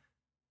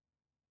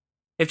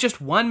 If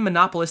just one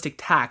monopolistic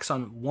tax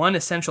on one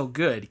essential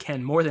good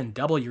can more than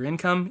double your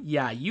income,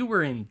 yeah, you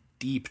were in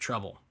deep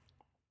trouble.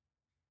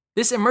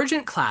 This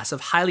emergent class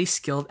of highly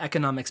skilled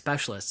economic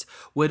specialists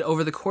would,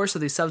 over the course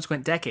of the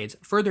subsequent decades,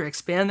 further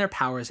expand their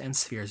powers and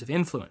spheres of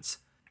influence,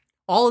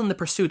 all in the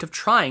pursuit of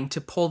trying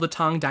to pull the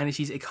Tang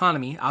dynasty's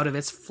economy out of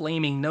its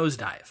flaming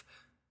nosedive.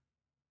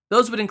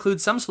 Those would include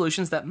some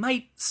solutions that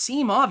might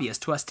seem obvious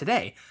to us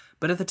today,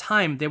 but at the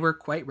time they were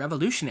quite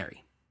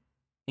revolutionary,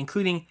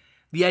 including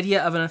the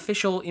idea of an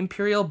official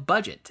imperial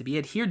budget to be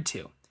adhered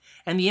to,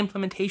 and the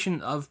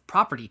implementation of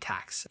property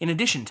tax in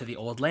addition to the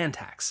old land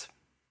tax.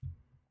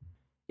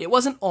 It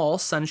wasn't all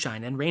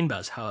sunshine and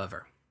rainbows,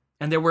 however,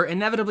 and there were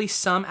inevitably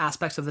some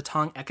aspects of the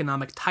Tang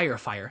economic tire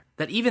fire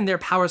that even their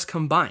powers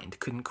combined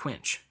couldn't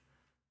quench.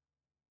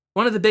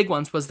 One of the big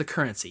ones was the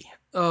currency.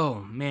 Oh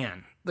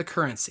man, the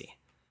currency.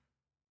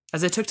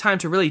 As I took time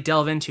to really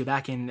delve into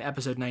back in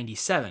episode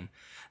 97,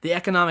 the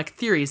economic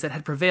theories that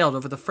had prevailed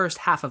over the first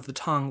half of the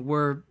Tang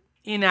were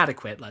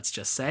inadequate, let's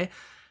just say,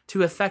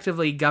 to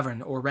effectively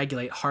govern or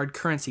regulate hard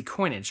currency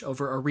coinage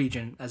over a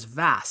region as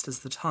vast as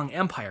the Tang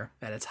Empire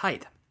at its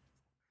height.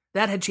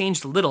 That had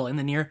changed little in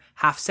the near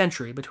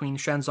half-century between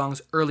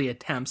Xuanzong's early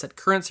attempts at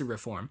currency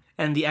reform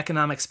and the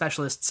economic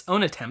specialists'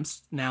 own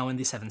attempts now in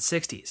the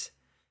 760s.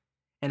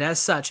 And as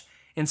such,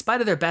 in spite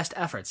of their best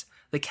efforts,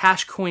 the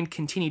cash coin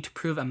continued to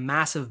prove a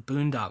massive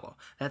boondoggle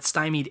that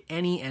stymied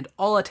any and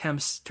all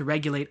attempts to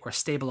regulate or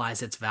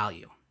stabilize its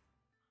value.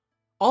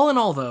 All in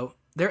all, though,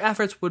 their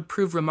efforts would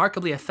prove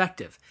remarkably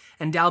effective,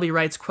 and Dalby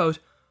writes, quote,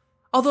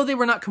 "Although they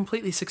were not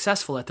completely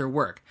successful at their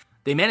work,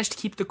 they managed to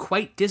keep the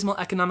quite dismal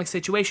economic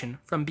situation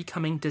from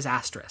becoming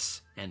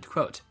disastrous." End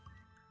quote.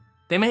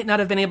 They might not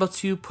have been able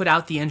to put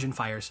out the engine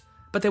fires,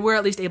 but they were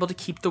at least able to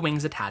keep the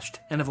wings attached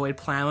and avoid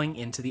plowing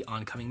into the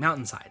oncoming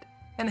mountainside.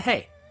 And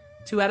hey,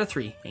 2 out of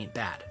 3 ain't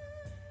bad.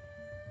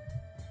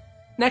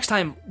 Next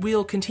time,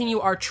 we'll continue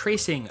our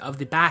tracing of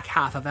the back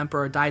half of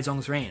Emperor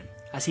Daizong's reign,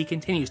 as he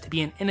continues to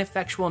be an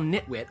ineffectual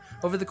nitwit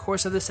over the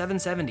course of the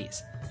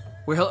 770s,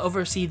 where he'll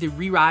oversee the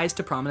re-rise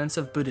to prominence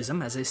of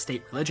Buddhism as a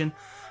state religion,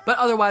 but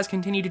otherwise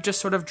continue to just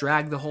sort of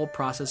drag the whole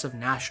process of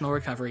national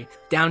recovery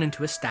down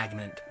into a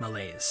stagnant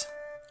malaise.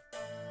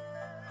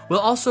 We'll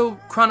also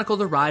chronicle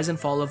the rise and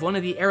fall of one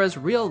of the era's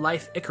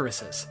real-life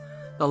Icaruses,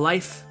 the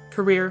life,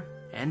 career,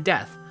 and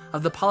death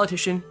of the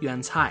politician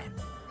Yuan Cai,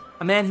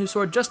 a man who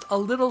soared just a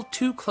little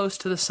too close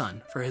to the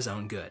sun for his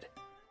own good.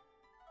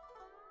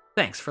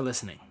 Thanks for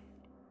listening.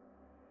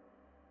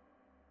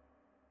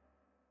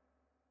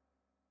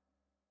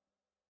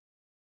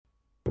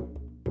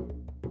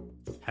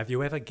 Have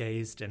you ever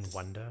gazed in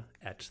wonder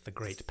at the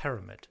Great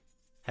Pyramid?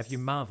 Have you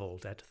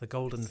marveled at the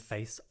golden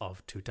face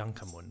of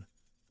Tutankhamun?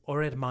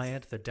 Or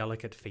admired the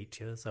delicate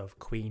features of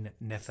Queen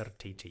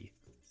Nefertiti?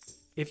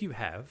 If you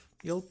have,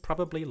 you'll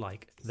probably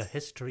like the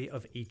History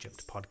of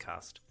Egypt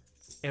podcast.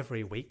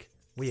 Every week,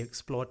 we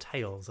explore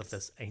tales of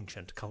this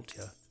ancient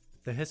culture.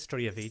 The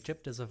History of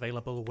Egypt is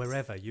available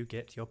wherever you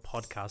get your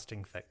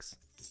podcasting fix.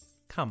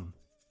 Come,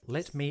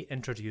 let me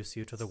introduce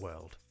you to the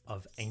world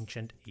of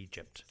ancient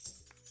Egypt.